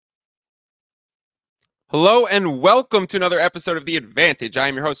Hello and welcome to another episode of The Advantage. I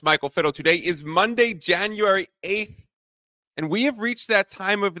am your host, Michael Fiddle. Today is Monday, January 8th, and we have reached that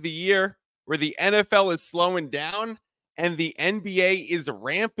time of the year where the NFL is slowing down and the NBA is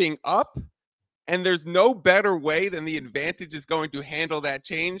ramping up, and there's no better way than The Advantage is going to handle that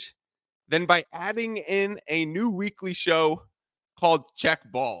change than by adding in a new weekly show called Check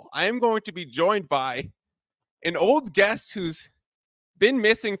Ball. I am going to be joined by an old guest who's been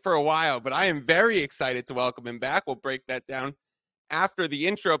missing for a while, but I am very excited to welcome him back. We'll break that down after the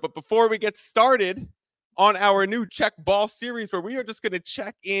intro. But before we get started on our new Check Ball series, where we are just going to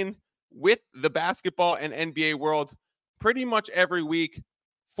check in with the basketball and NBA world pretty much every week,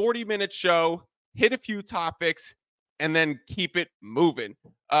 40-minute show, hit a few topics, and then keep it moving.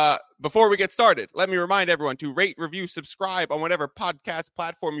 Before we get started, let me remind everyone to rate, review, subscribe on whatever podcast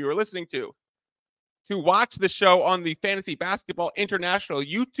platform you are listening to watch the show on the Fantasy Basketball International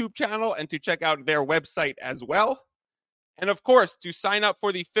YouTube channel, and to check out their website as well. And of course, to sign up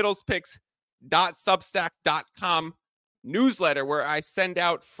for the fiddlespicks.substack.com newsletter, where I send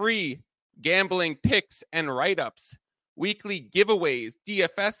out free gambling picks and write-ups, weekly giveaways,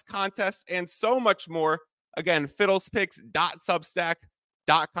 DFS contests, and so much more. Again,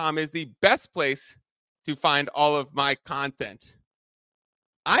 fiddlespicks.substack.com is the best place to find all of my content.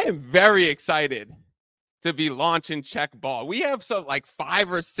 I am very excited to be launching Check Ball. We have some like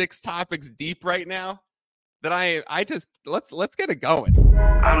 5 or 6 topics deep right now that I just let's get it going.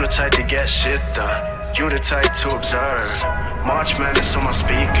 I'm the type to get shit done. You the type to observe. March Madness on my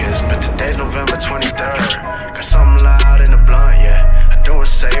speakers, but today's November 23rd. Got something loud in the blunt, yeah. I don't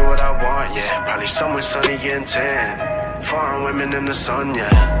say what I want, yeah. Probably somewhere sunny getting tan. Foreign women in the sun,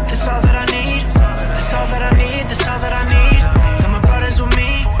 yeah. That's all that I need. That's all that I need. That's all that I need. Got my brothers with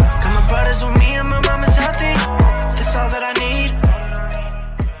me. Got my brothers with me, and my mama's healthy. That's all that I need.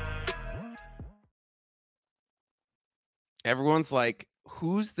 Everyone's like,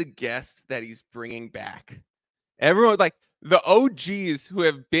 who's the guest that he's bringing back? Everyone, like the OGs who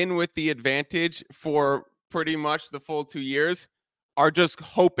have been with The Advantage for pretty much the full 2 years, are just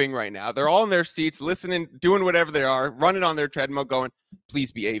hoping right now. They're all in their seats, listening, doing whatever they are, running on their treadmill, going,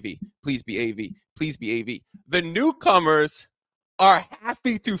 please be AV, please be AV, please be AV. The newcomers are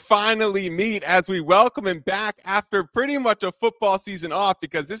happy to finally meet as we welcome him back after pretty much a football season off,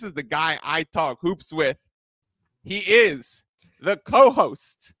 because this is the guy I talk hoops with. He is the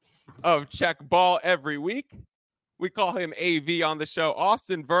co-host of Check Ball every week. We call him AV on the show.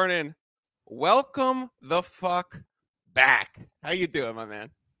 Austin Vernon, welcome the fuck back. How you doing, my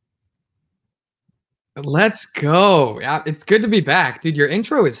man? Let's go. Yeah, it's good to be back. Dude, your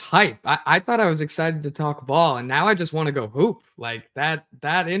intro is hype. I thought I was excited to talk ball, and now I just want to go hoop. Like that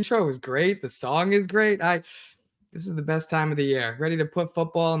intro is great. The song is great. This is the best time of the year. Ready to put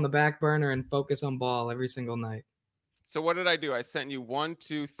football on the back burner and focus on ball every single night. So what did I do? I sent you 1,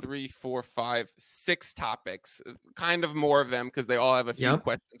 2, 3, 4, 5, 6 topics, kind of more of them because they all have a few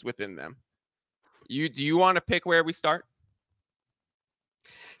questions within them. Do you want to pick where we start?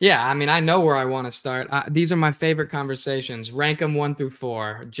 Yeah, I mean, I know where I want to start. These are my favorite conversations. Rank them 1 through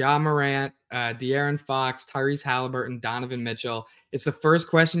 4. Ja Morant, De'Aaron Fox, Tyrese Haliburton, Donovan Mitchell. It's the first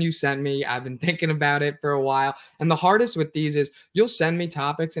question you sent me. I've been thinking about it for a while. And the hardest with these is you'll send me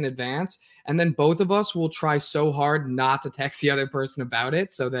topics in advance, and then both of us will try so hard not to text the other person about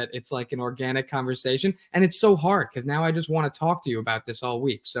it so that it's like an organic conversation. And it's so hard because now I just want to talk to you about this all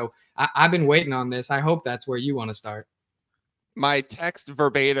week. So I've been waiting on this. I hope that's where you want to start. My text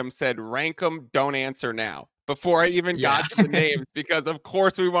verbatim said, rank them, don't answer now, before I even got to the names, because of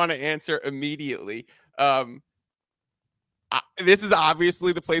course we want to answer immediately. This is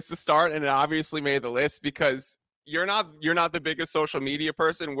obviously the place to start, and it obviously made the list because you're not the biggest social media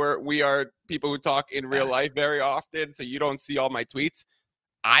person. We are people who talk in real life very often, so you don't see all my tweets.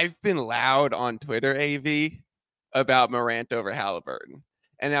 I've been loud on Twitter, AV, about Morant over Haliburton.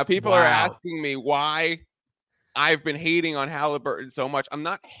 And now people are asking me why I've been hating on Haliburton so much. I'm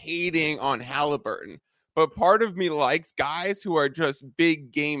not hating on Haliburton, but part of me likes guys who are just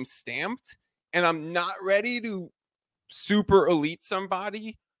big game stamped, and I'm not ready to super elite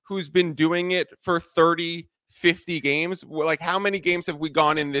somebody who's been doing it for 30, 50 games. Like, how many games have we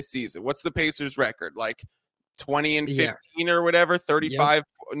gone in this season? What's the Pacers record? Like 20 and 15 or whatever, 35,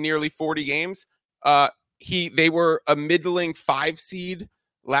 nearly 40 games. They were a middling 5 seed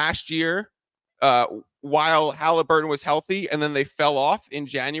last year, while Haliburton was healthy, and then they fell off in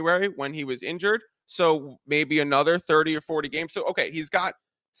January when he was injured. So maybe another 30 or 40 games. So, okay, he's got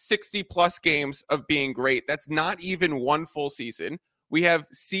 60 plus games of being great. That's not even one full season. We have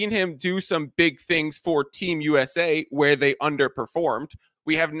seen him do some big things for Team USA where they underperformed.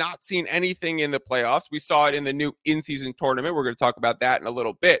 We have not seen anything in the playoffs. We saw it in the new in-season tournament. We're going to talk about that in a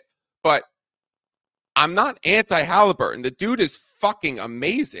little bit. But I'm not anti-Haliburton. The dude is fucking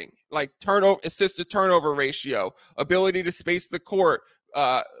amazing. Like assist to turnover ratio, ability to space the court,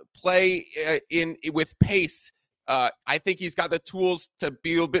 play with pace. I think he's got the tools to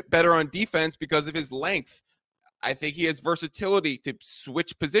be a little bit better on defense because of his length. I think he has versatility to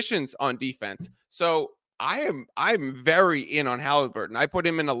switch positions on defense. So I'm very in on Haliburton. I put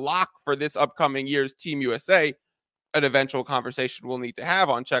him in a lock for this upcoming year's Team USA, an eventual conversation we'll need to have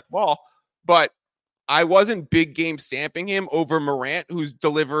on Check Ball. But I wasn't big game stamping him over Morant, who's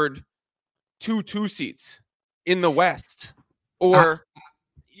delivered 2 seeds in the West. Or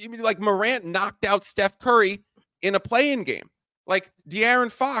like Morant knocked out Steph Curry in a play-in game. Like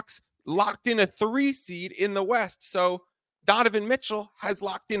De'Aaron Fox locked in a 3 seed in the West. So Donovan Mitchell has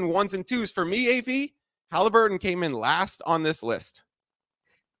locked in 1s and 2s. For me, AV, Haliburton came in last on this list.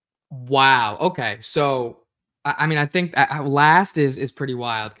 Wow. Okay. So, I mean, I think last is pretty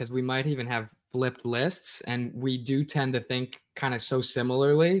wild because we might even have flipped lists, and we do tend to think kind of so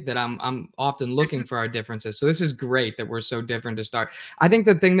similarly that I'm often looking for our differences. So this is great that we're so different to start. I think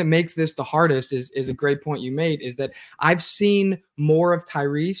the thing that makes this the hardest is a great point you made, is that I've seen more of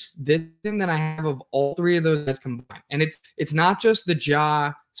Tyrese this season than I have of all 3 of those guys combined. And it's not just the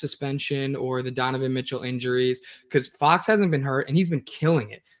Ja suspension or the Donovan Mitchell injuries, because Fox hasn't been hurt and he's been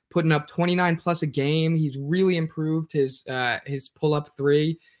killing it, putting up 29 plus a game. He's really improved his pull-up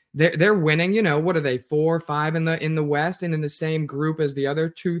 3. They're winning, what are they, 4 or 5 in the West and in the same group as the other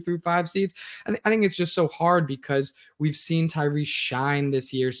 2 through 5 seeds. I think it's just so hard because we've seen Tyrese shine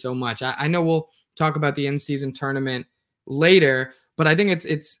this year so much. I know we'll talk about the in-season tournament later, but I think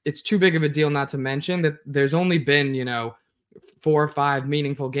it's too big of a deal not to mention that there's only been, 4 or 5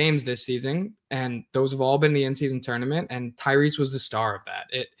 meaningful games this season, and those have all been the in-season tournament, and Tyrese was the star of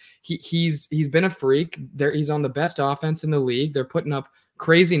that. He's been a freak. He's on the best offense in the league. They're putting up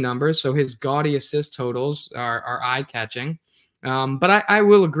crazy numbers, so his gaudy assist totals are eye-catching. But I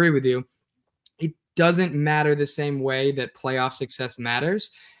will agree with you. It doesn't matter the same way that playoff success matters.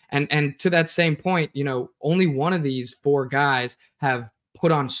 And to that same point, only one of these 4 guys have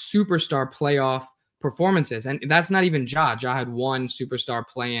put on superstar playoff performances. And that's not even Ja. Ja had 1 superstar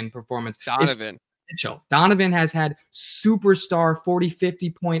play-in performance. Donovan Mitchell. Donovan has had superstar 40, 50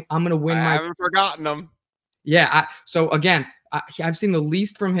 point. I'm going to win. I haven't forgotten him. Yeah. So again, I've seen the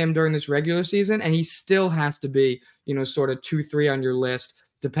least from him during this regular season, and he still has to be, sort of 2-3 on your list,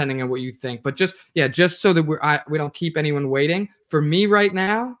 depending on what you think. But just so that we don't keep anyone waiting. For me right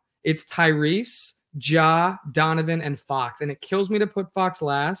now, it's Tyrese, Ja, Donovan, and Fox. And it kills me to put Fox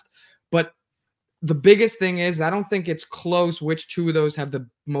last. But the biggest thing is I don't think it's close which 2 of those have the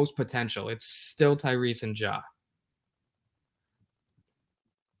most potential. It's still Tyrese and Ja.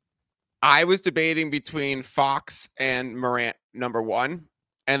 I was debating between Fox and Morant, number 1.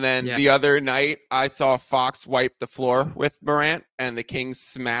 And then the other night, I saw Fox wipe the floor with Morant, and the Kings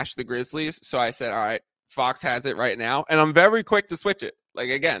smashed the Grizzlies. So I said, all right, Fox has it right now. And I'm very quick to switch it. Like,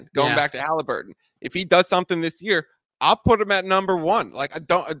 again, going back to Haliburton. If he does something this year, I'll put him at number 1. Like,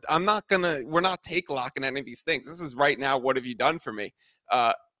 we're not take locking any of these things. This is right now, what have you done for me?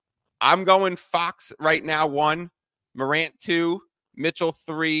 I'm going Fox right now 1, Morant 2, Mitchell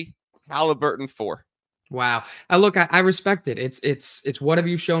 3, Haliburton 4. Wow. Look, I respect it. It's what have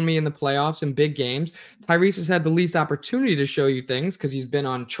you shown me in the playoffs and big games? Tyrese has had the least opportunity to show you things because he's been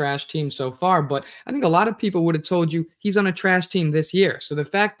on trash teams so far. But I think a lot of people would have told you he's on a trash team this year. So the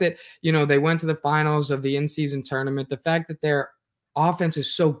fact that, they went to the finals of the in-season tournament, the fact that they're offense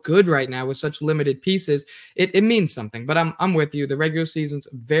is so good right now with such limited pieces, it means something. But I'm with you. The regular season's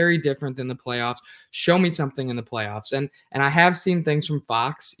very different than the playoffs. Show me something in the playoffs. And I have seen things from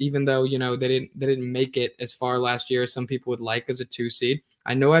Fox, even though, they didn't make it as far last year as some people would like as a 2 seed.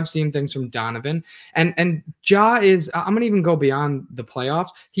 I know I've seen things from Donovan. And Ja is, I'm going to even go beyond the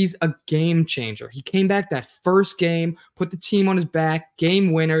playoffs. He's a game changer. He came back that first game, put the team on his back,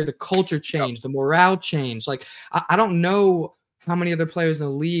 game winner, the culture changed, the morale changed. Like, I don't know how many other players in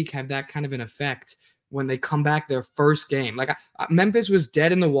the league have that kind of an effect when they come back their first game. Like, Memphis was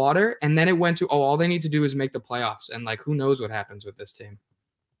dead in the water, and then it went to, all they need to do is make the playoffs. And, like, who knows what happens with this team.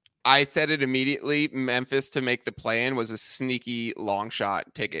 I said it immediately. Memphis to make the play-in was a sneaky long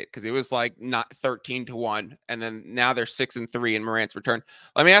shot ticket because it was like not 13-1. And then now they're 6-3 in Morant's return.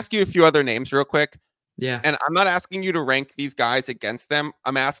 Let me ask you a few other names real quick. Yeah. And I'm not asking you to rank these guys against them.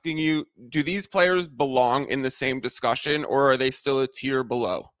 I'm asking you, do these players belong in the same discussion, or are they still a tier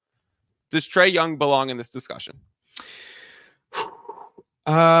below? Does Trae Young belong in this discussion?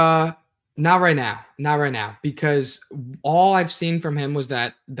 Not right now. Not right now. Because all I've seen from him was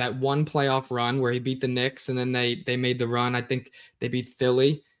that one playoff run where he beat the Knicks and then they made the run. I think they beat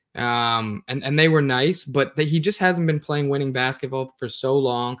Philly. And they were nice, but he just hasn't been playing winning basketball for so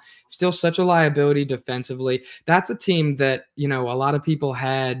long. Still such a liability defensively. That's a team that, a lot of people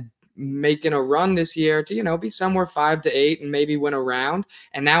had making a run this year to, be somewhere 5-8 and maybe win a round.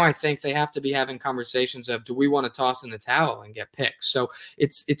 And now I think they have to be having conversations of, do we want to toss in the towel and get picks? So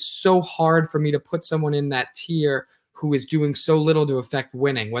it's so hard for me to put someone in that tier who is doing so little to affect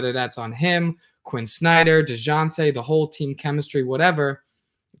winning, whether that's on him, Quinn Snyder, DeJounte, the whole team chemistry, whatever.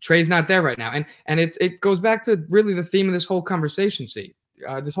 Trey's not there right now. And it goes back to really the theme of this whole conversation,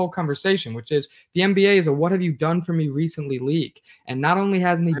 which is the NBA is a what have you done for me recently league. And not only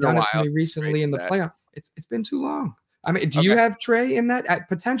hasn't he done it for me recently in the playoff, it's been too long. I mean, do you have Trey in that?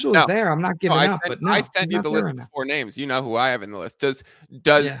 Potential is there. I'm not giving up, but no. I sent you the list of 4 names. You know who I have in the list. Does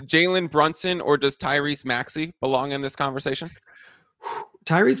Jalen Brunson or does Tyrese Maxey belong in this conversation?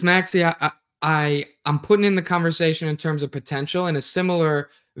 Tyrese Maxey, I'm putting in the conversation in terms of potential. In a similar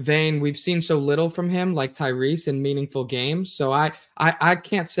vein, we've seen so little from him, like Tyrese, in meaningful games. So I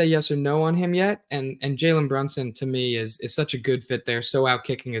can't say yes or no on him yet. And Jalen Brunson to me is such a good fit there, so out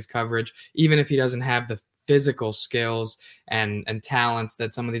kicking his coverage, even if he doesn't have the physical skills and talents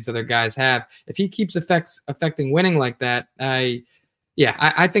that some of these other guys have. If he keeps affecting winning like that, I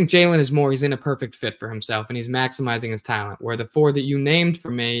think Jalen is more. He's in a perfect fit for himself, and he's maximizing his talent. Where the 4 that you named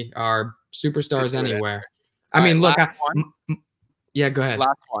for me are superstars anywhere. I mean, look, yeah, go ahead.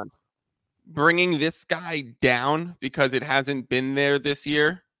 Last one. Bringing this guy down because it hasn't been there this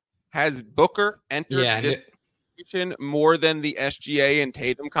year. Has Booker entered this conversation more than the SGA and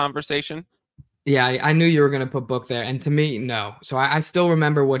Tatum conversation? Yeah, I knew you were going to put Book there. And to me, no. So I still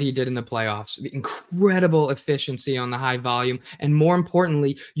remember what he did in the playoffs. The incredible efficiency on the high volume. And more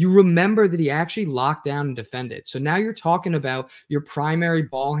importantly, you remember that he actually locked down and defended. So now you're talking about your primary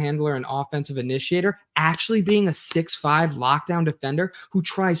ball handler and offensive initiator actually being a 6'5" lockdown defender who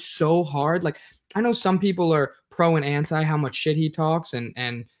tries so hard. Like, I know some people are pro and anti how much shit he talks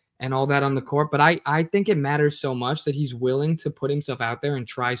and all that on the court. But I think it matters so much that he's willing to put himself out there and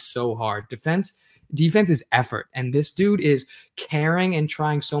try so hard. Defense is effort. And this dude is caring and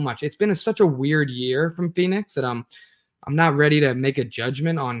trying so much. It's been such a weird year from Phoenix that I'm not ready to make a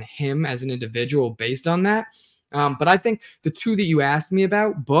judgment on him as an individual based on that. But I think the 2 that you asked me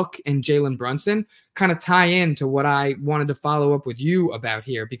about, Book and Jalen Brunson, kind of tie into what I wanted to follow up with you about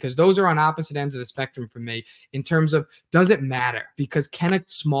here, because those are on opposite ends of the spectrum for me in terms of, does it matter? Because can a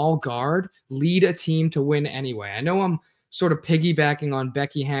small guard lead a team to win anyway? I know I'm sort of piggybacking on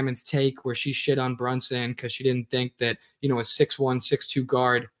Becky Hammond's take where she shit on Brunson because she didn't think that, a 6'1", 6'2"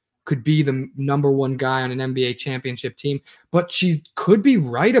 guard could be the number 1 guy on an NBA championship team, but she could be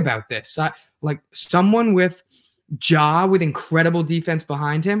right about this. Like someone with Ja with incredible defense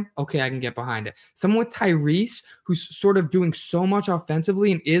behind him, okay, I can get behind it. Someone with Tyrese, who's sort of doing so much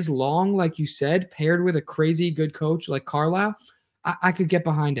offensively and is long, like you said, paired with a crazy good coach like Carlisle, I could get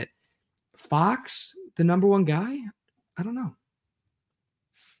behind it. Fox, the number 1 guy? I don't know.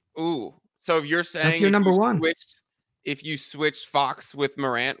 Ooh, so if you're saying that's your number 1. If you switched Fox with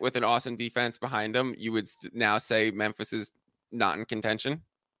Morant with an awesome defense behind him, you would now say Memphis is not in contention?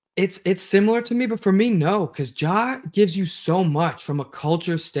 It's similar to me, but for me, no, because Ja gives you so much from a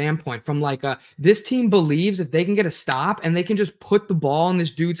culture standpoint, from like this team believes if they can get a stop and they can just put the ball in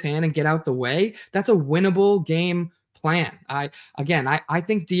this dude's hand and get out the way, that's a winnable game plan. I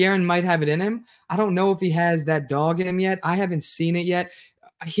think De'Aaron might have it in him. I don't know if he has that dog in him yet. I haven't seen it yet.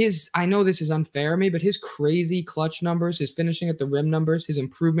 I know this is unfair of me, but his crazy clutch numbers, his finishing at the rim numbers, his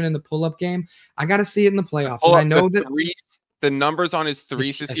improvement in the pull-up game, I got to see it in the playoffs. And I know that the numbers on his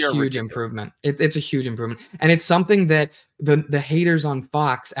threes this year are huge improvement. It's a huge improvement. And it's something that the haters on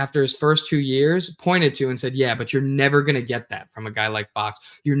Fox after his first 2 years pointed to and said, yeah, but you're never going to get that from a guy like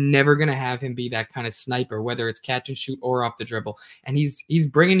Fox. You're never going to have him be that kind of sniper, whether it's catch and shoot or off the dribble. And he's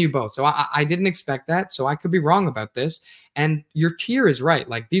bringing you both. So I didn't expect that. So I could be wrong about this. And your tier is right.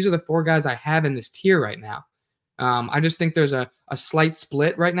 Like, these are the 4 guys I have in this tier right now. I just think there's a slight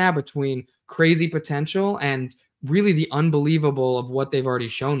split right now between crazy potential and really the unbelievable of what they've already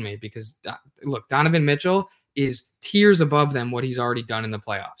shown me, because look, Donovan Mitchell is tiers above them, what he's already done in the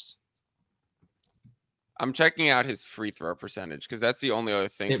playoffs. I'm checking out his free throw percentage because that's the only other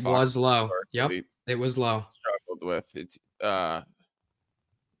thing. It was low. Yep. It was low. Struggled with. It's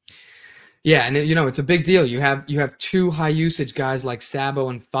yeah, and it's a big deal. You have 2 high usage guys like Sabo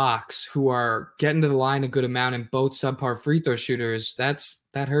and Fox who are getting to the line a good amount and both subpar free throw shooters.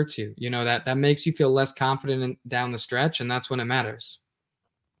 That hurts you. That makes you feel less confident down the stretch, and that's when it matters.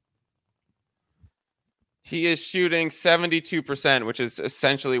 He is shooting 72%, which is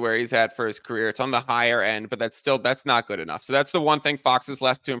essentially where he's at for his career. It's on the higher end, but that's not good enough. So that's the one thing Fox has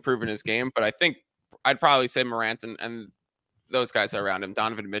left to improve in his game. But I think I'd probably say Morant and those guys around him,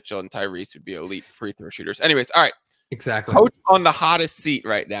 Donovan Mitchell and Tyrese, would be elite free throw shooters. Anyways, all right. Exactly. Coach on the hottest seat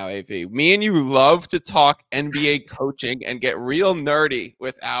right now, AV. Me and you love to talk NBA coaching and get real nerdy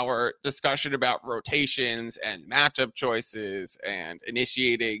with our discussion about rotations and matchup choices and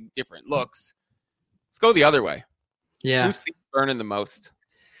initiating different looks. Let's go the other way. Yeah. Who's burning the most?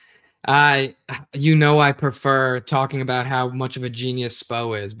 I prefer talking about how much of a genius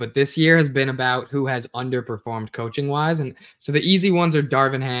Spo is, but this year has been about who has underperformed coaching wise. And so the easy ones are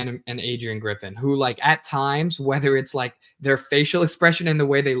Darvin Ham and Adrian Griffin, who like at times, whether it's like their facial expression and the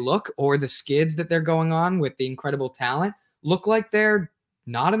way they look or the skids that they're going on with the incredible talent, look like they're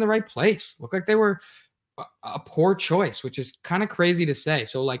not in the right place. Look like they were a poor choice, which is kind of crazy to say.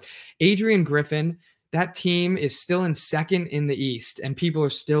 So like Adrian Griffin, that team is still in second in the East, and people are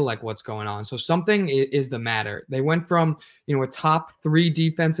still like, what's going on? So something is the matter. They went from, a top 3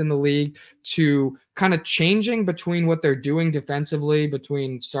 defense in the league to kind of changing between what they're doing defensively,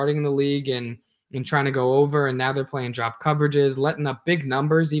 between starting in the league and trying to go over. And now they're playing drop coverages, letting up big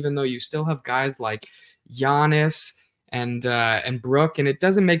numbers, even though you still have guys like Giannis and Brooke, and it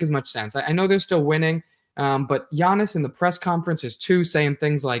doesn't make as much sense. I know they're still winning, but Giannis in the press conferences too, saying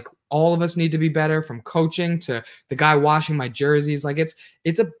things like, all of us need to be better, from coaching to the guy washing my jerseys. Like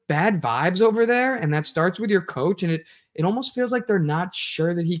it's a bad vibes over there. And that starts with your coach. And it almost feels like they're not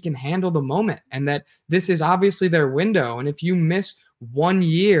sure that he can handle the moment, and that this is obviously their window. And if you miss 1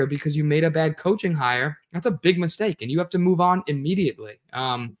 year because you made a bad coaching hire, that's a big mistake and you have to move on immediately.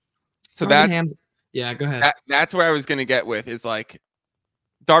 So that's, yeah, go ahead. That's where I was going to get with is like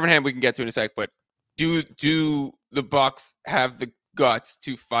Darvin Ham we can get to in a sec, but do the Bucks have the guts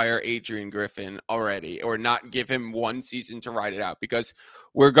to fire Adrian Griffin already, or not give him 1 season to ride it out? Because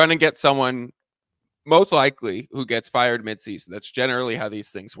we're going to get someone most likely who gets fired midseason. That's generally how these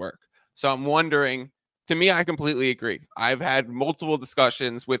things work. So I'm wondering, to me, I completely agree. I've had multiple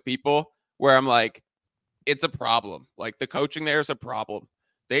discussions with people where I'm like, it's a problem. Like the coaching there is a problem.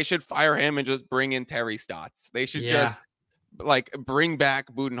 They should fire him and just bring in Terry Stotts. They should just like bring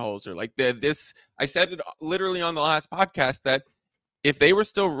back Budenholzer. Like this, I said it literally on the last podcast that if they were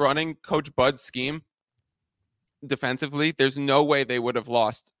still running Coach Bud's scheme defensively, there's no way they would have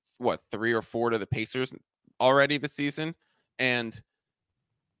lost 3 or 4 to the Pacers already this season. And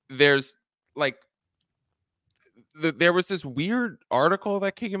there's like there was this weird article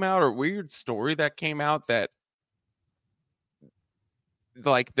that came out, or weird story that came out, that it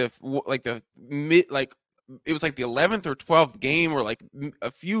was like the 11th or 12th game, or like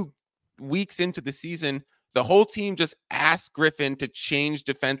a few weeks into the season, the whole team just asked Griffin to change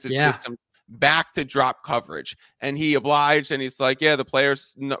defensive systems back to drop coverage. And he obliged, and he's like, yeah, the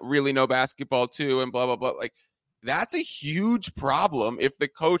players really know basketball too, and blah, blah, blah. Like, that's a huge problem if the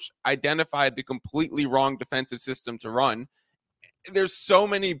coach identified the completely wrong defensive system to run. There's so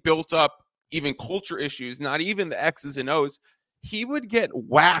many built up, even culture issues, not even the X's and O's. He would get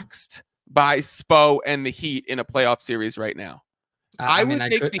waxed by Spo and the Heat in a playoff series right now. I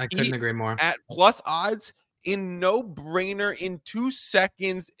couldn't agree more. At plus odds, in no brainer, in 2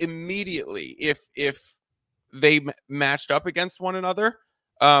 seconds immediately, if they matched up against one another.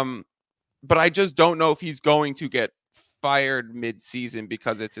 But I just don't know if he's going to get fired mid-season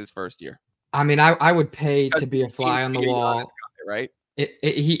because it's his first year. I mean, I would pay to be a fly on the wall. Guy, right?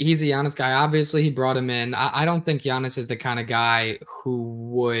 He's a Giannis guy. Obviously, he brought him in. I don't think Giannis is the kind of guy who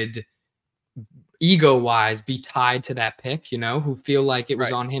would, ego-wise, be tied to that pick, who feel like it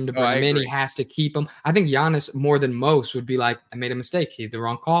was on him to bring him in. He has to keep him. I think Giannis, more than most, would be like, I made a mistake. He's the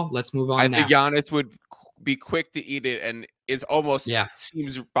wrong call. Let's move on. I think Giannis would be quick to eat it, and is almost,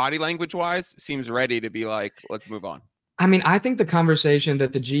 seems body language-wise, seems ready to be like, let's move on. I mean, I think the conversation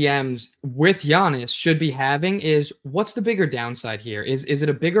that the GMs with Giannis should be having is, what's the bigger downside here? Is it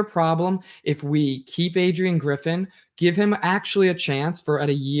a bigger problem if we keep Adrian Griffin, give him actually a chance for at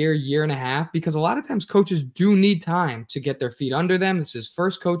a year and a half? Because a lot of times coaches do need time to get their feet under them. This is his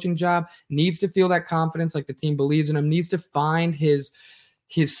first coaching job, needs to feel that confidence, like the team believes in him, needs to find his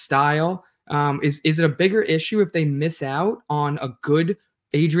style. Is it a bigger issue if they miss out on a good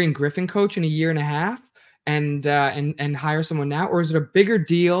Adrian Griffin coach in a year and a half? and hire someone now? Or is it a bigger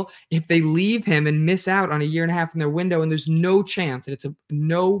deal if they leave him and miss out on a year and a half in their window? And there's no chance, and it's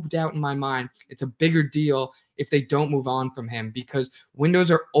no doubt in my mind, it's a bigger deal if they don't move on from him, because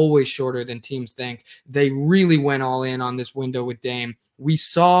windows are always shorter than teams think. They really went all in on this window with Dame. We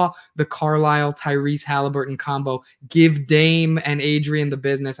saw the Carlisle Tyrese Haliburton combo give Dame and Adrian the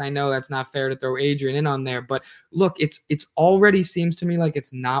business. I know that's not fair to throw Adrian in on there, but look, it's already seems to me like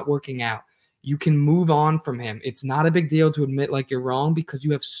it's not working out. You can move on from him. It's not a big deal to admit like you're wrong, because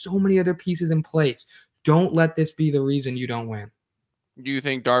you have so many other pieces in place. Don't let this be the reason you don't win. Do you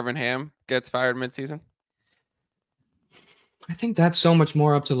think Darvin Ham gets fired midseason? I think that's so much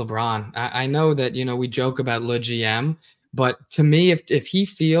more up to LeBron. I know that, we joke about Le GM, but to me, if he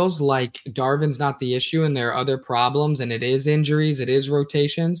feels like Darvin's not the issue and there are other problems and it is injuries, it is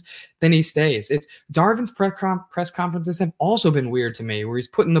rotations, then he stays. It's Darvin's press conferences have also been weird to me, where he's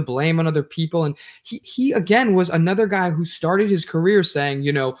putting the blame on other people. And he again was another guy who started his career saying,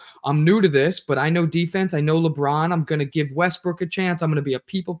 I'm new to this, but I know defense. I know LeBron. I'm going to give Westbrook a chance. I'm going to be a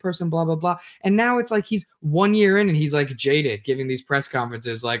people person, blah, blah, blah. And now it's like he's 1 year in and he's like jaded, giving these press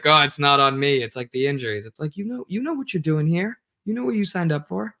conferences like, oh, it's not on me. It's like the injuries. It's like, you know what you're doing here. You know what you signed up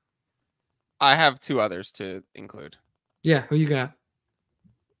for. I have two others to include. Yeah, who you got?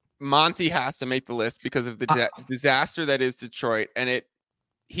 Monty has to make the list because of the disaster that is Detroit, and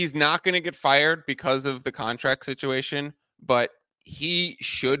he's not going to get fired because of the contract situation, but he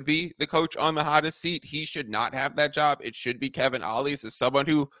should be the coach on the hottest seat. He should not have that job. It should be Kevin Ollie's. As someone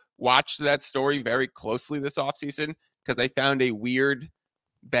who watched that story very closely this offseason, because I found a weird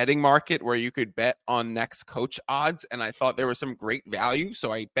betting market where you could bet on next coach odds, and I thought there was some great value,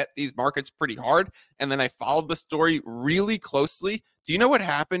 so I bet these markets pretty hard, and then I followed the story really closely. Do you know what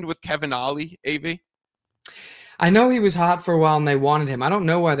happened with Kevin Ollie, AV? I know he was hot for a while and they wanted him. I don't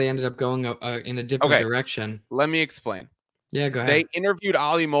know why they ended up going in a different direction. Let me explain. Yeah, go ahead. They interviewed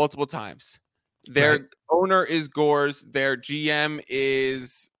Ollie multiple times. Their owner is Gores. Their GM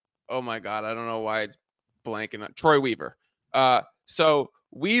is, oh my God, I don't know why it's blanking on, Troy Weaver. So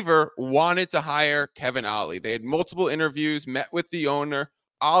Weaver wanted to hire Kevin Ollie. They had multiple interviews, met with the owner.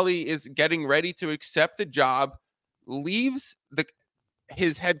 Ollie is getting ready to accept the job, leaves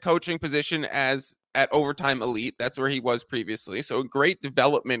his head coaching position at Overtime Elite. That's where he was previously. So a great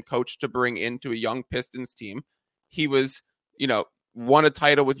development coach to bring into a young Pistons team. He was, won a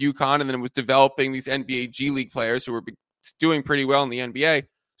title with UConn and then was developing these NBA G League players who were doing pretty well in the NBA.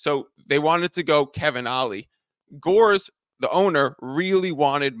 So they wanted to go Kevin Ollie. Gores, the owner, really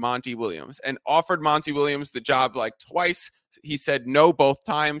wanted Monty Williams and offered Monty Williams the job like twice. He said no both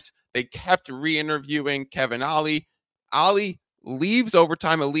times. They kept re-interviewing Kevin Ollie. Ollie leaves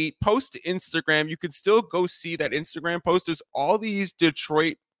Overtime Elite, posts to Instagram. You could still go see that Instagram post. There's all these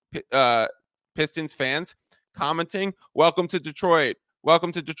Detroit Pistons fans commenting, welcome to Detroit,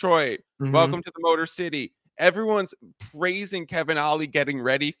 welcome to Detroit, welcome to the Motor City. Everyone's praising Kevin Ollie, getting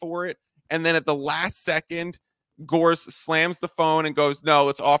ready for it. And then at the last second, Gores slams the phone and goes, no,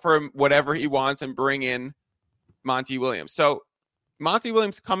 let's offer him whatever he wants and bring in Monty Williams. So Monty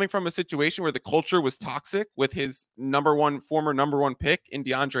Williams coming from a situation where the culture was toxic with his former number one pick in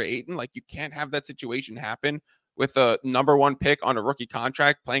DeAndre Ayton. Like, you can't have that situation happen with a number one pick on a rookie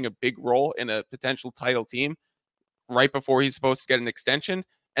contract playing a big role in a potential title team right before he's supposed to get an extension.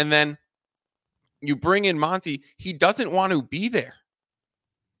 And then you bring in Monty. He doesn't want to be there.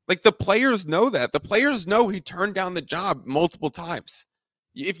 Like, the players know that. The players know he turned down the job multiple times.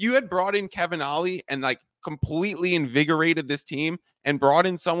 If you had brought in Kevin Ollie and completely invigorated this team and brought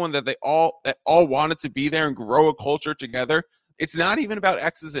in someone that all wanted to be there and grow a culture together, it's not even about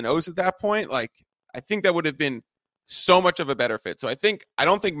X's and O's at that point. Like, I think that would have been so much of a better fit. So I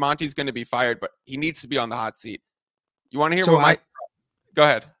don't think Monty's going to be fired, but he needs to be on the hot seat. You want to hear go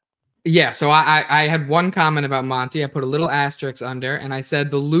ahead. Yeah, so I had one comment about Monty. I put a little asterisk under, and I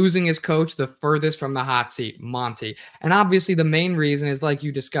said the losingest coach, the furthest from the hot seat, Monty. And obviously the main reason is, like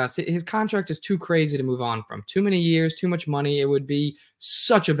you discussed, his contract is too crazy to move on from. Too many years, too much money. It would be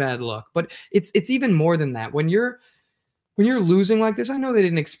such a bad look. But it's even more than that. When you're losing like this, I know they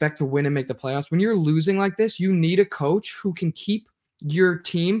didn't expect to win and make the playoffs. When you're losing like this, you need a coach who can keep your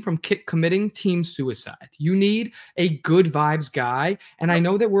team from committing team suicide. You need a good vibes guy. And I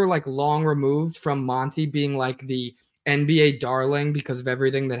know that we're long removed from Monty being the NBA darling because of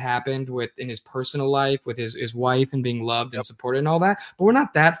everything that happened in his personal life, with his wife and being loved and supported and all that. But we're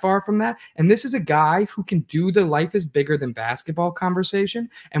not that far from that. And this is a guy who can do the life is bigger than basketball conversation.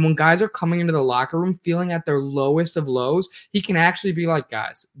 And when guys are coming into the locker room feeling at their lowest of lows, he can actually be like,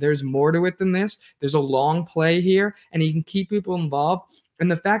 guys, there's more to it than this. There's a long play here, and he can keep people involved.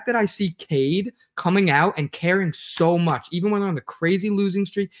 And the fact that I see Cade coming out and caring so much, even when they're on the crazy losing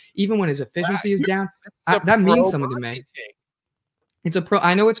streak, even when his efficiency is down, that means something to me. It's a pro.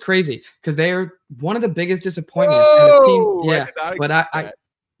 I know it's crazy because they are one of the biggest disappointments. And a team,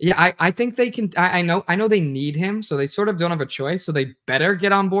 yeah, I think they can. I know they need him, so they sort of don't have a choice. So they better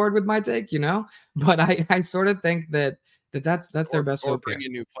get on board with my take, But I sort of think that's their best hope here. Bring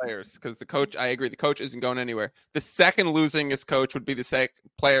in new players because the coach. I agree, the coach isn't going anywhere. The second losingest coach would be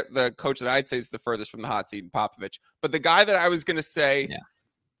the coach that I'd say is the furthest from the hot seat, Popovich. But the guy that I was going to say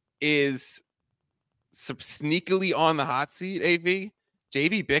is sneakily on the hot seat,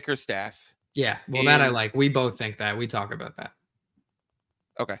 JB Bickerstaff. Yeah, well, that I like. We both think that. We talk about that.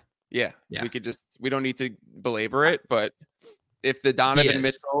 Okay. Yeah. We don't need to belabor it, but if the Donovan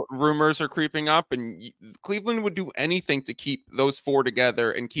Mitchell rumors are creeping up, and Cleveland would do anything to keep those four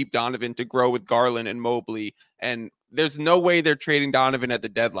together and keep Donovan to grow with Garland and Mobley, and there's no way they're trading Donovan at the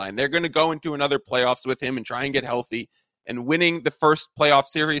deadline. They're going to go into another playoffs with him and try and get healthy. And winning the first playoff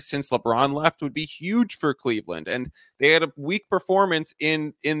series since LeBron left would be huge for Cleveland. And they had a weak performance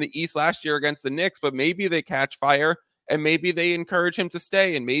in the East last year against the Knicks, but maybe they catch fire and maybe they encourage him to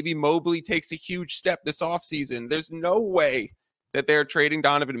stay. And maybe Mobley takes a huge step this offseason. There's no way that they're trading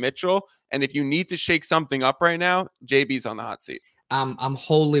Donovan Mitchell. And if you need to shake something up right now, JB's on the hot seat. I'm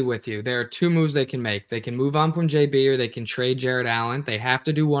wholly with you. There are two moves they can make. They can move on from JB or they can trade Jared Allen. They have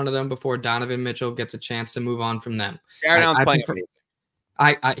to do one of them before Donovan Mitchell gets a chance to move on from them. Jared Allen's playing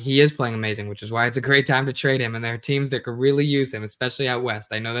amazing. He is playing amazing, which is why it's a great time to trade him. And there are teams that could really use him, especially out west.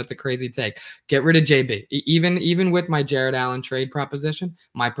 I know that's a crazy take. Get rid of JB. Even with my Jared Allen trade proposition,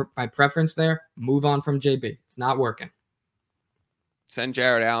 my preference there, move on from JB. It's not working. Send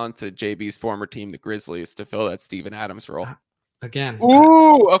Jared Allen to JB's former team, the Grizzlies, to fill that Steven Adams role. Again.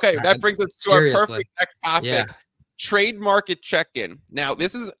 Ooh, okay. That brings us to our perfect next topic. Yeah. Trade market check-in. Now,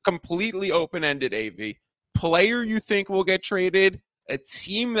 this is completely open-ended, AV. Player you think will get traded, a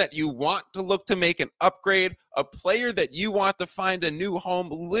team that you want to look to make an upgrade, a player that you want to find a new home,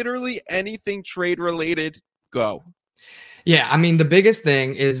 literally anything trade-related, go. Yeah, I mean, the biggest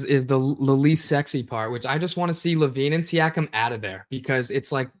thing is the least sexy part, which I just want to see LaVine and Siakam out of there because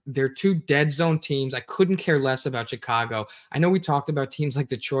it's like they're two dead zone teams. I couldn't care less about Chicago. I know we talked about teams like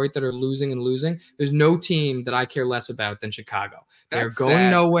Detroit that are losing and losing. There's no team that I care less about than Chicago. They're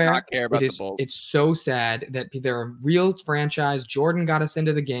going nowhere. Not care about the Bulls. It's so sad that they're a real franchise. Jordan got us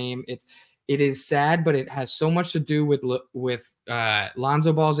into the game. It is sad, but it has so much to do with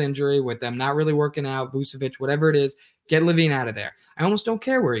Lonzo Ball's injury, with them not really working out, Vucevic, whatever it is. Get LaVine out of there. I almost don't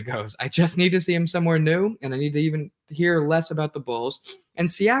care where he goes. I just need to see him somewhere new, and I need to even hear less about the Bulls. And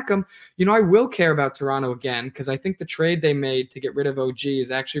Siakam, I will care about Toronto again because I think the trade they made to get rid of OG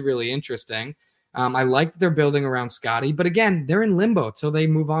is actually really interesting. I like that they're building around Scotty, but again, they're in limbo till they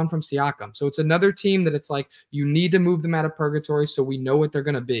move on from Siakam. So it's another team that it's like you need to move them out of purgatory so we know what they're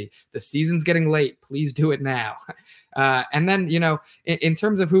going to be. The season's getting late. Please do it now. And then, in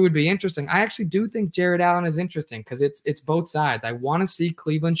terms of who would be interesting, I actually do think Jared Allen is interesting because it's both sides. I want to see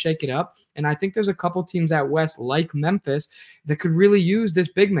Cleveland shake it up. And I think there's a couple teams out west like Memphis that could really use this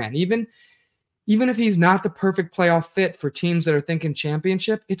big man. Even if he's not the perfect playoff fit for teams that are thinking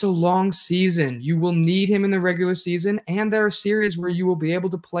championship, it's a long season. You will need him in the regular season, and there are series where you will be able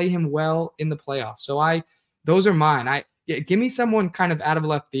to play him well in the playoffs. So those are mine. Give me someone kind of out of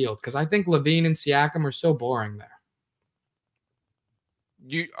left field because I think LaVine and Siakam are so boring there.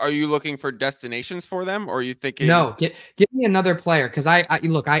 Are you looking for destinations for them, or are you thinking? No, give me another player because I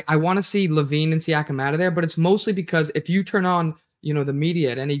want to see LaVine and Siakam out of there, but it's mostly because if you turn on the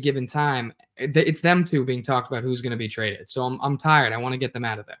media at any given time, it's them two being talked about who's going to be traded. So I'm tired. I want to get them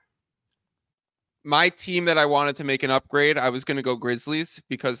out of there. My team that I wanted to make an upgrade, I was going to go Grizzlies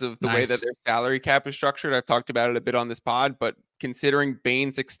because of the way that their salary cap is structured. I've talked about it a bit on this pod, but considering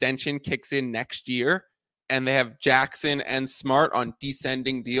Bane's extension kicks in next year and they have Jackson and Smart on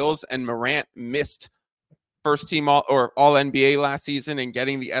descending deals and Morant missed first team all NBA last season and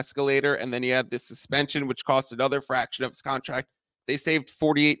getting the escalator. And then he had this suspension, which cost another fraction of his contract. They saved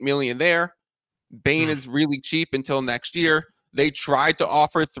 $48 million there. Bane is really cheap until next year. They tried to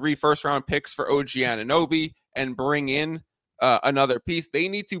offer 3 first-round picks for OG Anunoby and bring in another piece. They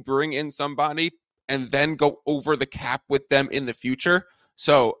need to bring in somebody and then go over the cap with them in the future.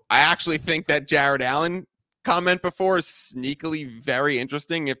 So I actually think that Jared Allen comment before is sneakily very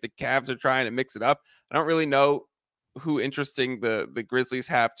interesting if the Cavs are trying to mix it up. I don't really know who interesting the Grizzlies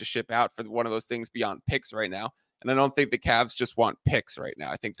have to ship out for one of those things beyond picks right now. And I don't think the Cavs just want picks right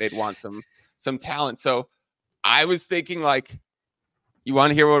now. I think they'd want some talent. So I was thinking, like, you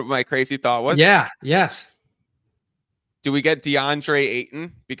want to hear what my crazy thought was? Yeah. Yes. Do we get DeAndre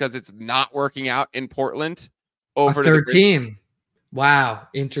Ayton because it's not working out in Portland over A to the third Grizzlies? team. Wow,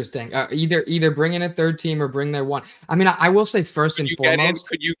 interesting. Either bring in a third team or bring their one. I mean, I will say first and foremost.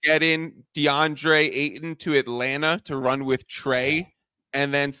 Could you get in DeAndre Ayton to Atlanta to run with Trey,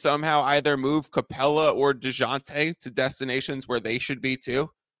 and then somehow either move Capella or DeJounte to destinations where they should be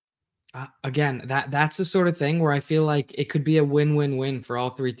too? Again, that's the sort of thing where I feel like it could be a win-win-win for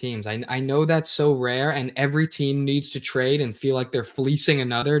all three teams. I know that's so rare, and every team needs to trade and feel like they're fleecing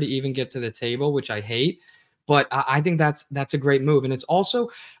another to even get to the table, which I hate. But I think that's a great move. And it's also,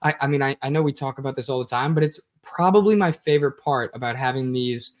 I mean, I know we talk about this all the time, but it's probably my favorite part about having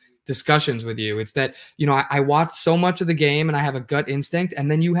these discussions with you. It's that, I watch so much of the game and I have a gut instinct, and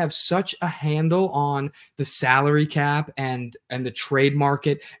then you have such a handle on the salary cap and the trade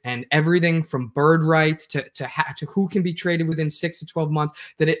market and everything from bird rights to who can be traded within 6 to 12 months,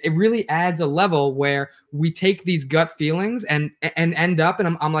 that it really adds a level where we take these gut feelings and end up,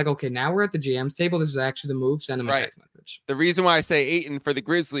 and I'm like, okay, now we're at the GM's table. This is actually the move. Send him a text message. The reason why I say Ayton for the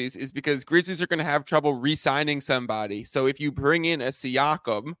Grizzlies is because Grizzlies are going to have trouble re-signing somebody. So if you bring in a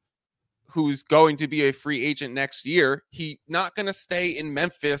Siakam, who's going to be a free agent next year, he's not going to stay in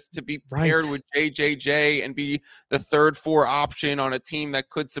Memphis to be paired with JJJ and be the 3rd-4 option on a team that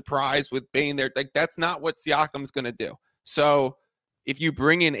could surprise with being there. Like, that's not what Siakam's going to do. So if you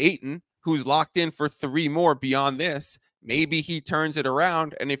bring in Ayton, who's locked in for 3 more beyond this, maybe he turns it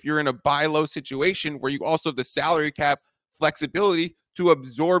around. And if you're in a buy low situation where you also have the salary cap flexibility to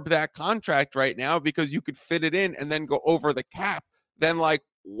absorb that contract right now because you could fit it in and then go over the cap, then like,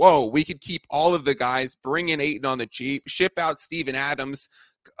 whoa, we could keep all of the guys, bring in Ayton on the cheap, ship out Steven Adams,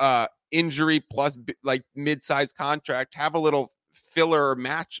 injury plus like mid-sized contract, have a little filler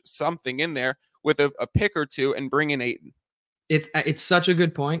match, something in there with a pick or two, and bring in Ayton. It's such a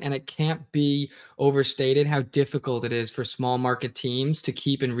good point, and it can't be overstated how difficult it is for small market teams to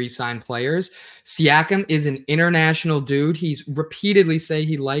keep and re-sign players. Siakam is an international dude. He's repeatedly say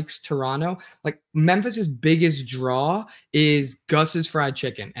he likes Toronto. Like, Memphis's biggest draw is Gus's fried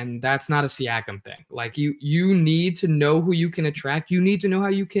chicken, and that's not a Siakam thing. Like, you need to know who you can attract. You need to know how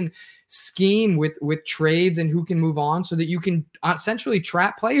you can scheme with trades and who can move on so that you can essentially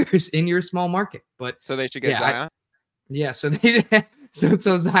trap players in your small market. But so they should get Zion.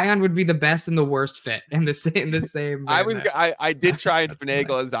 So Zion would be the best and the worst fit in the same. I did try and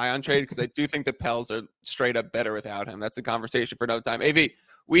finagle a Zion trade because I do think the Pels are straight up better without him. That's a conversation for another time. AV,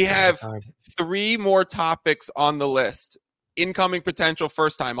 we have 3 more topics on the list. Incoming potential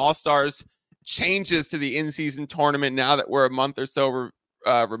first-time All-Stars, changes to the in-season tournament now that we're a month or so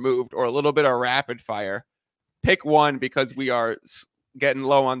removed, or a little bit of rapid fire. Pick one because we are getting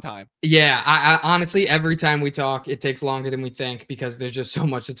low on time. Yeah, I honestly, every time we talk, it takes longer than we think because there's just so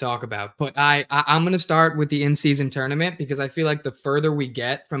much to talk about. But I'm going to start with the in-season tournament because I feel like the further we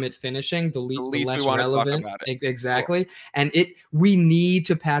get from it finishing, the less we want relevant. To talk about it. Exactly. Cool. And we need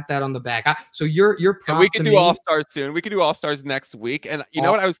to pat that on the back. So your prompt, and we can do All-Stars soon. We can do All-Stars next week. And you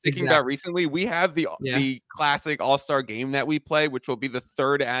know what I was thinking about recently? We have the classic All-Star game that we play, which will be the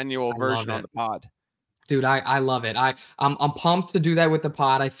 3rd annual version on the pod. Dude, I love it. I'm pumped to do that with the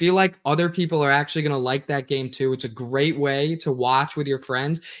pod. I feel like other people are actually going to like that game too. It's a great way to watch with your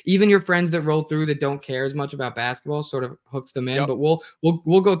friends, even your friends that roll through that don't care as much about basketball, sort of hooks them in. Yep. But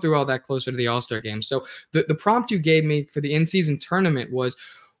we'll go through all that closer to the All-Star game. So the prompt you gave me for the in-season tournament was,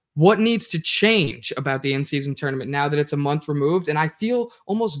 what needs to change about the in-season tournament now that it's a month removed? And I feel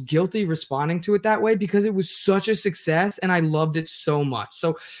almost guilty responding to it that way because it was such a success and I loved it so much.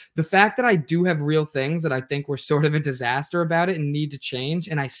 So the fact that I do have real things that I think were sort of a disaster about it and need to change,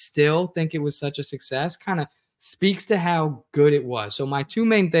 and I still think it was such a success, kind of speaks to how good it was. So my 2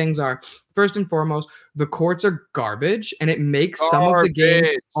 main things are, first and foremost, the courts are garbage, and it makes some of the games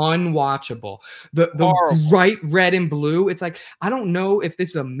unwatchable. The bright red and blue, it's like, I don't know if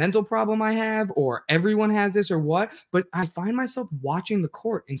this is a mental problem I have or everyone has this or what, but I find myself watching the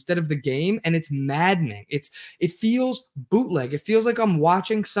court instead of the game, and it's maddening. It feels bootleg. It feels like I'm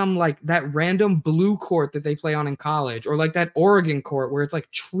watching some like that random blue court that they play on in college, or like that Oregon court where it's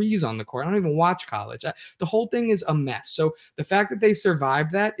like trees on the court. I don't even watch college. The whole thing is a mess. So the fact that they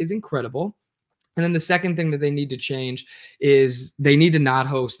survived that is incredible. And then the second thing that they need to change is they need to not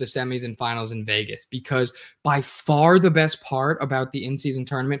host the semis and finals in Vegas, because by far the best part about the in-season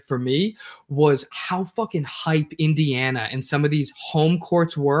tournament for me was how fucking hype Indiana and some of these home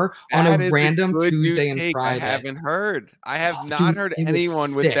courts were on a random Tuesday and Friday. I have not heard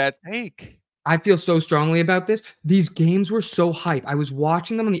anyone with that take. I feel so strongly about this. These games were so hype. I was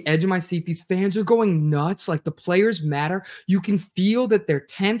watching them on the edge of my seat. These fans are going nuts. Like, the players matter. You can feel that they're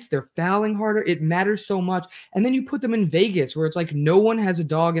tense. They're fouling harder. It matters so much. And then you put them in Vegas, where it's like no one has a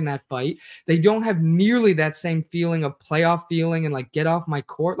dog in that fight. They don't have nearly that same feeling of playoff feeling and like get off my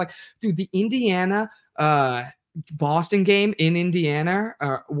court. Like, dude, the Indiana Boston game in Indiana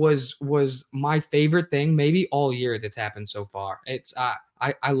was my favorite thing maybe all year that's happened so far. It's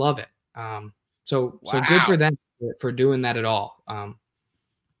I love it. So good for them for doing that at all.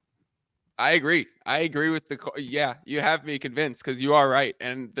 I agree. I agree with yeah, you have me convinced, because you are right.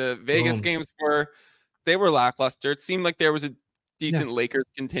 And the Vegas games were lackluster. It seemed like there was a decent Lakers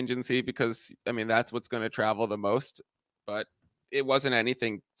contingency because, I mean, that's what's going to travel the most, but it wasn't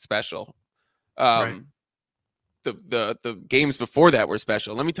anything special. Right. The games before that were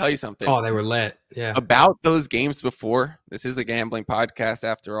special. Let me tell you something. Oh, they were lit. Yeah. About those games before, this is a gambling podcast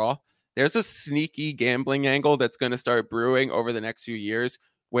after all. There's a sneaky gambling angle that's going to start brewing over the next few years,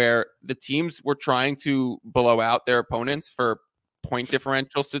 where the teams were trying to blow out their opponents for point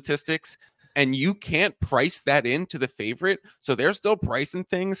differential statistics, and you can't price that into the favorite. So they're still pricing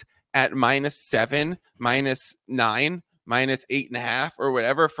things at -7, -9, -8.5, or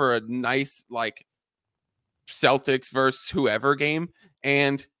whatever for a nice, like, Celtics versus whoever game.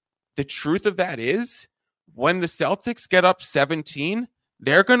 And the truth of that is, when the Celtics get up 17,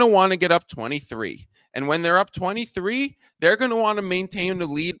 they're going to want to get up 23. And when they're up 23, they're going to want to maintain the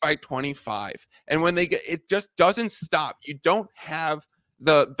lead by 25. And when they get, it just doesn't stop. You don't have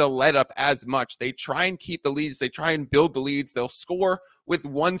the let up as much. They try and keep the leads. They try and build the leads. They'll score with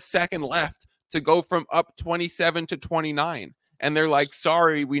 1 second left to go from up 27 to 29. And they're like,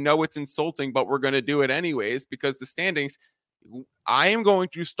 sorry, we know it's insulting, but we're going to do it anyways because the standings. I am going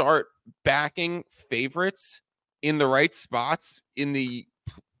to start backing favorites in the right spots in the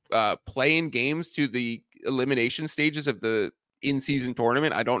play-in games to the elimination stages of the in-season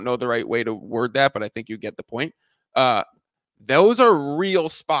tournament. I don't know the right way to word that, but I think you get the point. Those are real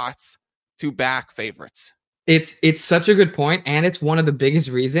spots to back favorites. It's such a good point, and it's one of the biggest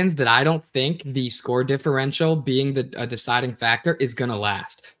reasons that I don't think the score differential being the deciding factor is going to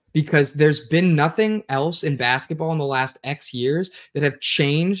last. Because there's been nothing else in basketball in the last X years that have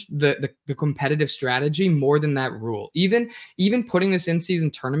changed the competitive strategy more than that rule. Even putting this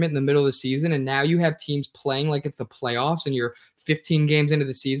in-season tournament in the middle of the season, and now you have teams playing like it's the playoffs and you're 15 games into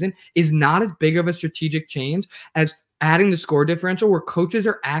the season, is not as big of a strategic change as adding the score differential, where coaches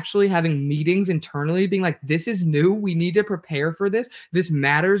are actually having meetings internally being like, this is new. We need to prepare for this. This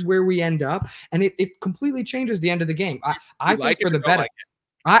matters where we end up. And it completely changes the end of the game. I think for the better.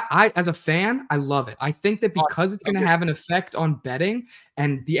 I as a fan, I love it. I think that because it's going to have an effect on betting,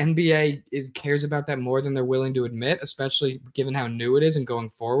 and the NBA cares about that more than they're willing to admit, especially given how new it is and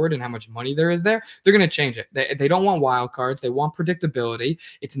going forward and how much money there is there, they're going to change it. They don't want wild cards. They want predictability.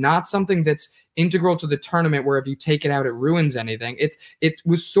 It's not something that's integral to the tournament where if you take it out, it ruins anything. It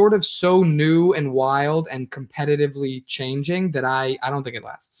was sort of so new and wild and competitively changing that I don't think it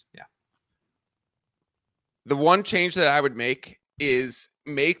lasts. Yeah. The one change that I would make is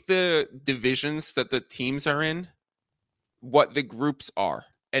make the divisions that the teams are in what the groups are,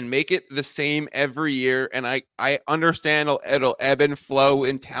 and make it the same every year. And I understand it'll ebb and flow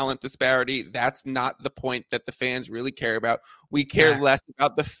in talent disparity. That's not the point that the fans really care about. We care less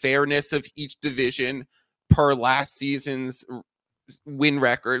about the fairness of each division per last season's win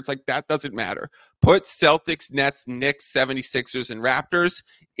records. Like, that doesn't matter. Put Celtics, Nets, Knicks, 76ers, and Raptors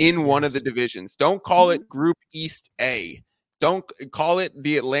in one of the divisions. Don't call it Group East A. Don't call it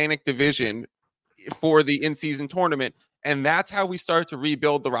the Atlantic Division for the in-season tournament. And that's how we start to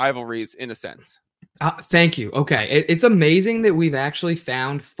rebuild the rivalries in a sense. Thank you. Okay. It's amazing that we've actually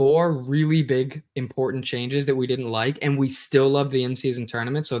found 4 really big, important changes that we didn't like, and we still love the in-season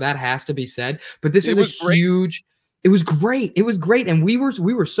tournament. So that has to be said. But this is a huge... It was great. It was great. And we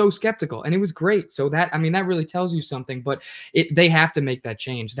were so skeptical, and it was great. So that really tells you something, but they have to make that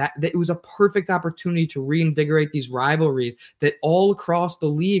change. That it was a perfect opportunity to reinvigorate these rivalries that all across the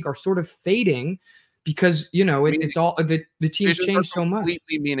league are sort of fading because, it's all the teams change so much.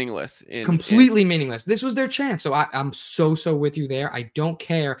 Completely meaningless. Meaningless. This was their chance. So I'm so with you there. I don't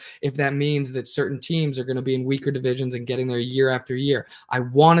care if that means that certain teams are going to be in weaker divisions and getting there year after year. I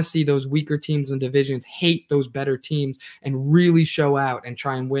want to see those weaker teams and divisions hate those better teams and really show out and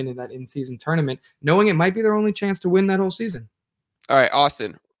try and win in that in-season tournament, knowing it might be their only chance to win that whole season. All right,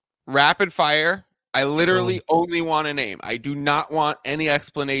 Austin, rapid fire. I literally only want a name. I do not want any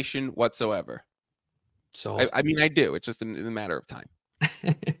explanation whatsoever. So I do. It's just in a matter of time.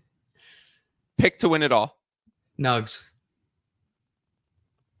 Pick to win it all. Nugs.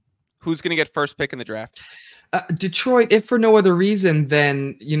 Who's going to get first pick in the draft? Detroit, if for no other reason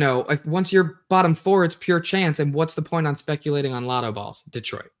than, if once you're bottom 4, it's pure chance. And what's the point on speculating on lotto balls?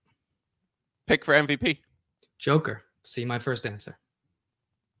 Detroit. Pick for MVP. Joker. See my first answer.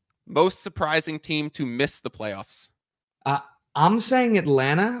 Most surprising team to miss the playoffs. I'm saying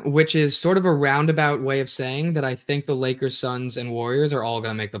Atlanta, which is sort of a roundabout way of saying that I think the Lakers, Suns, and Warriors are all going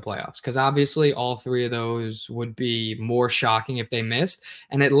to make the playoffs. Because obviously all 3 of those would be more shocking if they missed.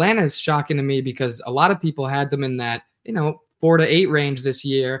 And Atlanta is shocking to me because a lot of people had them in that, 4 to 8 range this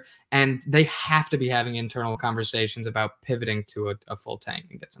year. And they have to be having internal conversations about pivoting to a full tank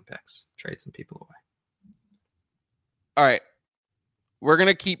and get some picks, trade some people away. All right. We're going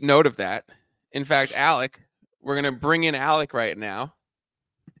to keep note of that. In fact, Alec, we're going to bring in Alec right now.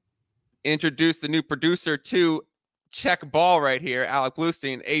 Introduce the new producer to Check Ball right here, Alec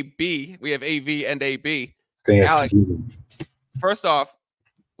Bluestein, AB. We have AV and AB. Alec, first off,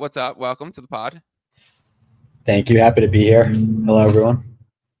 what's up? Welcome to the pod. Thank you. Happy to be here. Hello, everyone.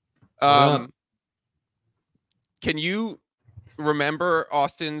 Can you remember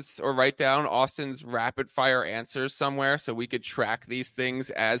write down Austin's rapid fire answers somewhere so we could track these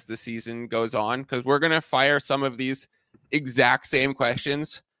things as the season goes on? Because we're going to fire some of these exact same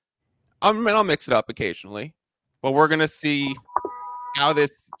questions. I'll mix it up occasionally, but we're going to see how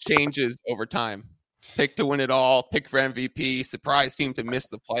this changes over time. Pick to win it all, pick for MVP, surprise team to miss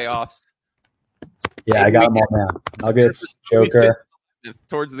the playoffs. Yeah, I got them all now. Nuggets, Joker.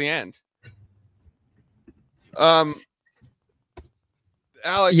 Towards the end.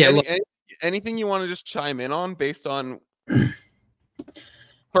 Alec, anything you want to just chime in on based on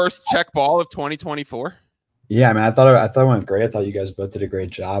first check ball of 2024? Yeah, I mean, I thought it went great. I thought you guys both did a great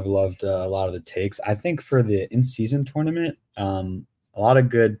job. Loved a lot of the takes. I think for the in-season tournament, a lot of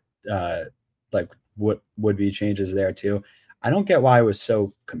good would-be changes there too. I don't get why it was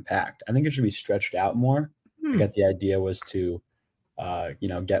so compact. I think it should be stretched out more. I get the idea was to,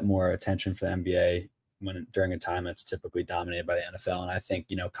 get more attention for the NBA during a time that's typically dominated by the NFL. And I think,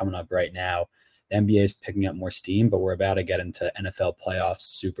 coming up right now, the NBA is picking up more steam, but we're about to get into NFL playoffs,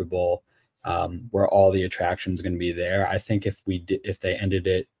 Super Bowl, where all the attractions are going to be there. I think if they ended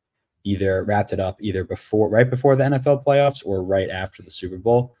it, wrapped it up right before the NFL playoffs or right after the Super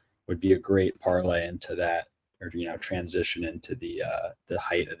Bowl, would be a great parlay into that, or, transition into the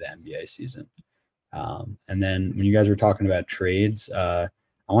height of the NBA season. And then when you guys were talking about trades, I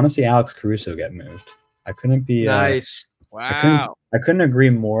want to see Alex Caruso get moved. I couldn't be nice. Wow. I couldn't agree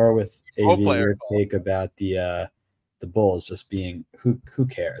more with your take about the Bulls just being who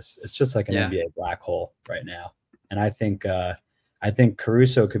cares? It's just like an NBA black hole right now. And I think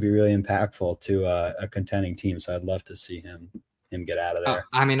Caruso could be really impactful to a contending team. So I'd love to see him get out of there.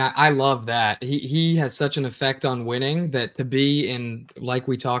 I mean, I love that. He has such an effect on winning that to be in, like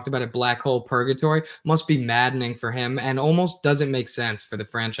we talked about, a black hole purgatory must be maddening for him and almost doesn't make sense for the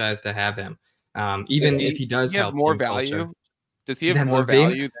franchise to have him. Even if he does help more value. Culture. Does he have more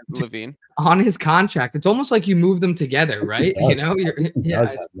value than LaVine? On his contract, it's almost like you move them together, right? He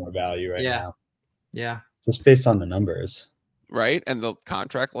does have more value now. Yeah. Just based on the numbers. Right. And the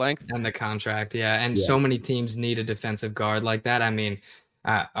contract length. And the contract. Yeah. And so many teams need a defensive guard like that. I mean,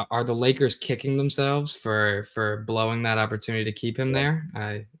 are the Lakers kicking themselves for blowing that opportunity to keep him there?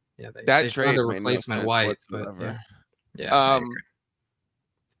 They trade a replacement White. But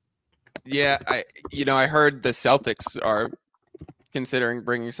I heard the Celtics are considering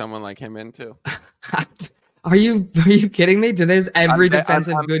bringing someone like him in too. Are you kidding me? There's every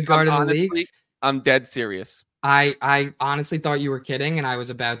defensive good guard in the league? I'm dead serious. I honestly thought you were kidding, and I was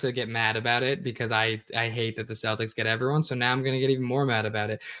about to get mad about it because I hate that the Celtics get everyone. So now I'm gonna get even more mad about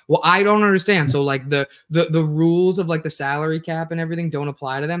it. Well, I don't understand. So like the rules of like the salary cap and everything don't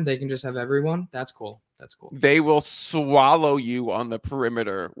apply to them. They can just have everyone. That's cool. They will swallow you on the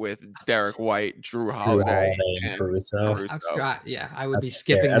perimeter with Derek White, Drew Holiday, and Caruso. I would be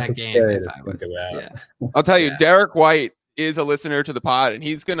skipping that game if I was. Yeah. I'll tell you, Derek White is a listener to the pod, and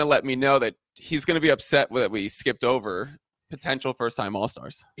he's going to let me know that he's going to be upset that we skipped over potential first-time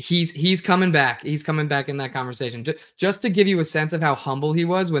All-Stars. He's coming back. He's coming back in that conversation. Just to give you a sense of how humble he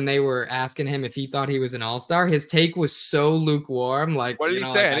was when they were asking him if he thought he was an All-Star, his take was so lukewarm. Like, what did he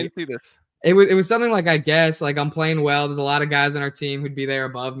say? I didn't see this. It was something like, I guess, like, I'm playing well. There's a lot of guys on our team who'd be there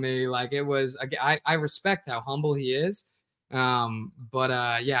above me. Like, it was, I respect how humble he is.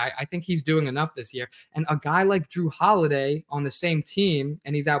 I think he's doing enough this year. And a guy like Drew Holiday on the same team,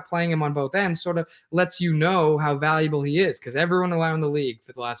 and he's outplaying him on both ends, sort of lets you know how valuable he is. Because everyone around the league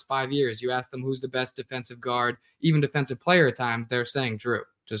for the last 5 years, you ask them who's the best defensive guard, even defensive player at times, they're saying Drew,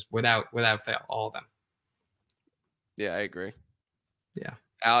 just without fail, all of them. Yeah, I agree. Yeah.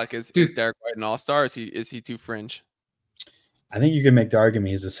 Alec, is Derek White an all-star? Is he too fringe? I think you can make the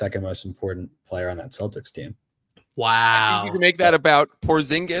argument he's the second most important player on that Celtics team. Wow. I think you can make that about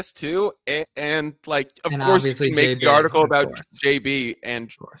Porzingis too, and of course you can make the article about JB and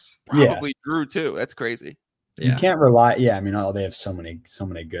probably Drew too. That's crazy. You can't rely. Yeah, I mean, they have so many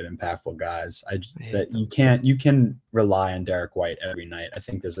good, impactful guys. You can rely on Derek White every night. I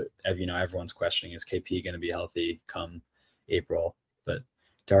think everyone's questioning, is KP going to be healthy come April? But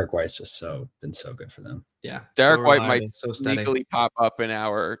Derek White's just been so good for them. Yeah, Derek White might sneakily pop up in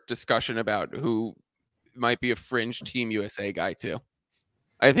our discussion about who might be a fringe Team USA guy too.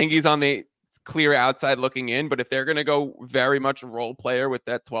 I think he's on the clear outside looking in, but if they're going to go very much role player with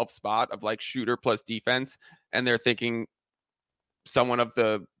that 12th spot of shooter plus defense, and they're thinking someone of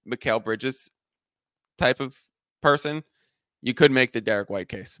the Mikal Bridges type of person, you could make the Derek White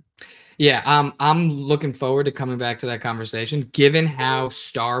case. Yeah, I'm looking forward to coming back to that conversation. Given how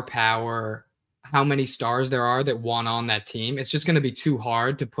star power, how many stars there are that want on that team, it's just going to be too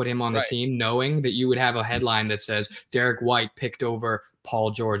hard to put him on the team, knowing that you would have a headline that says Derek White picked over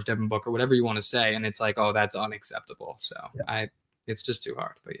Paul George, Devin Booker, whatever you want to say, and it's oh, that's unacceptable. So it's just too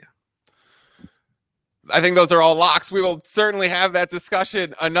hard. But yeah, I think those are all locks. We will certainly have that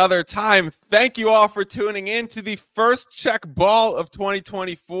discussion another time. Thank you all for tuning in to the first check ball of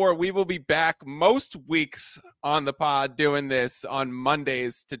 2024. We will be back most weeks on the pod doing this on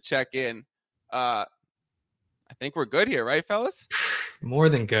Mondays to check in. I think we're good here, right, fellas? More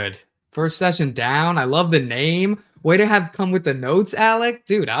than good. First session down. I love the name. Way to have come with the notes, Alec.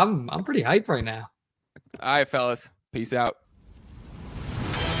 Dude, I'm pretty hyped right now. All right, fellas. Peace out.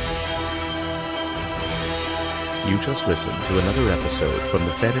 You just listened to another episode from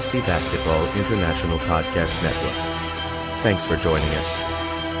the Fantasy Basketball International Podcast Network. Thanks for joining us.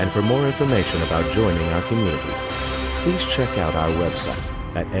 And for more information about joining our community, please check out our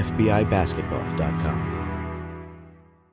website at fbibasketball.com.